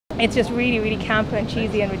it's just really, really camp and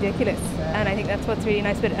cheesy and ridiculous. And I think that's what's really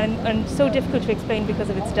nice about it, and so difficult to explain because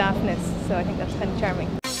of its daftness. So I think that's kind of charming.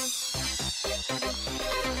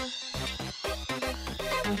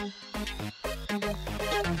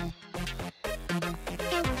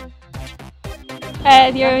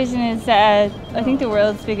 The Eurovision is, I think, the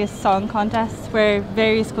world's biggest song contest where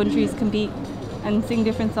various countries compete and sing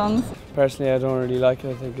different songs. Personally, I don't really like it.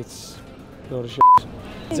 I think it's a load of shit.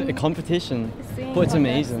 It's a competition, but it's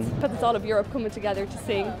amazing. But it's all of Europe coming together to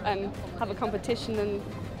sing and have a competition, and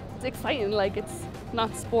it's exciting. Like, it's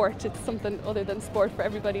not sport, it's something other than sport for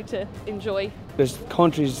everybody to enjoy. There's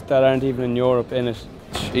countries that aren't even in Europe in it.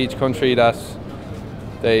 Each country that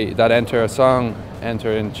enter a song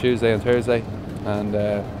enter in Tuesday and Thursday, and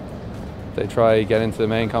they try get into the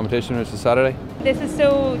main competition, which is Saturday. This is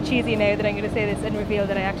so cheesy now that I'm going to say this and reveal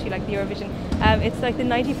that I actually like the Eurovision. It's like the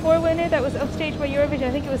 '94 winner that was upstaged by Eurovision.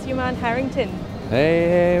 I think it was your man Harrington.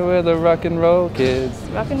 Hey, we're the rock and roll kids.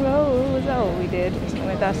 Rock and roll was all we did, something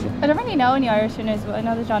like that. I don't really know any Irish winners, but I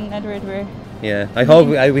know that John and Edward were. Yeah, we hope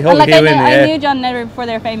they win. I knew John and Edward before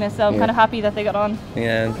they were famous, so I'm kind of happy that they got on.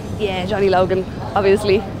 Yeah, Johnny Logan,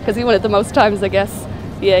 obviously, because he won it the most times, I guess.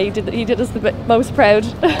 Yeah, he did us the most proud.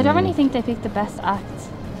 I don't really think they picked the best act.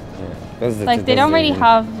 Like they don't really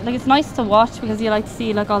have, like, it's nice to watch because you like to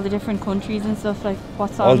see like all the different countries and stuff, like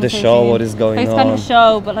what songs all the show, what is going on. It's kind of a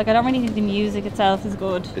show, but like I don't really think the music itself is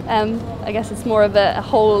good. I guess it's more of a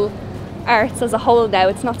whole arts as a whole now.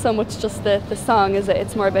 It's not so much just the song, is it?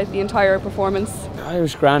 It's more about the entire performance.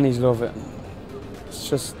 Irish grannies love it. It's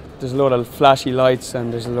just, there's a lot of flashy lights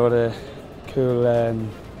and there's a lot of cool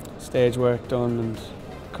stage work done, and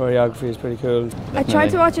choreography is pretty cool. I tried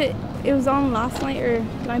to watch it, it was on last night or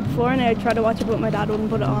the night before, and I tried to watch it but my dad wouldn't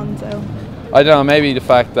put it on, so. I don't know, maybe the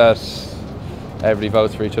fact that everybody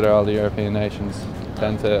votes for each other, all the European nations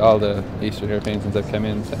all the Eastern Europeans since they've come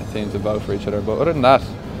in seem to vote for each other, but other than that,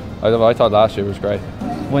 I thought last year was great.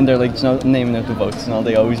 When they're like naming out the votes and all,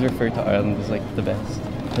 they always refer to Ireland as like the best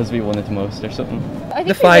because we won it the most or something. I think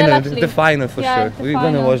the final for sure. We're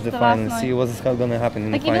gonna watch the final and see what's gonna happen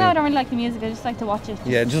in the final. Even though I don't really like the music, I just like to watch it.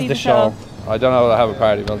 Just the show. I don't know if I'll have a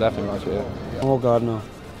party, but I'll definitely watch it. Yeah. Oh God, no.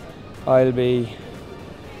 I'll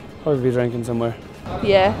probably be drinking somewhere.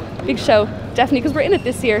 Yeah, big show, definitely, because we're in it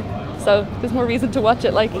this year, so there's more reason to watch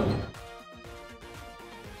it. Like.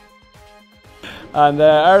 And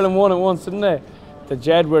Ireland won it once, didn't they? The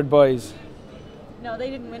Jedward boys. No, they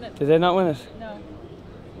didn't win it. Did they not win it? No.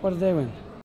 What did they win?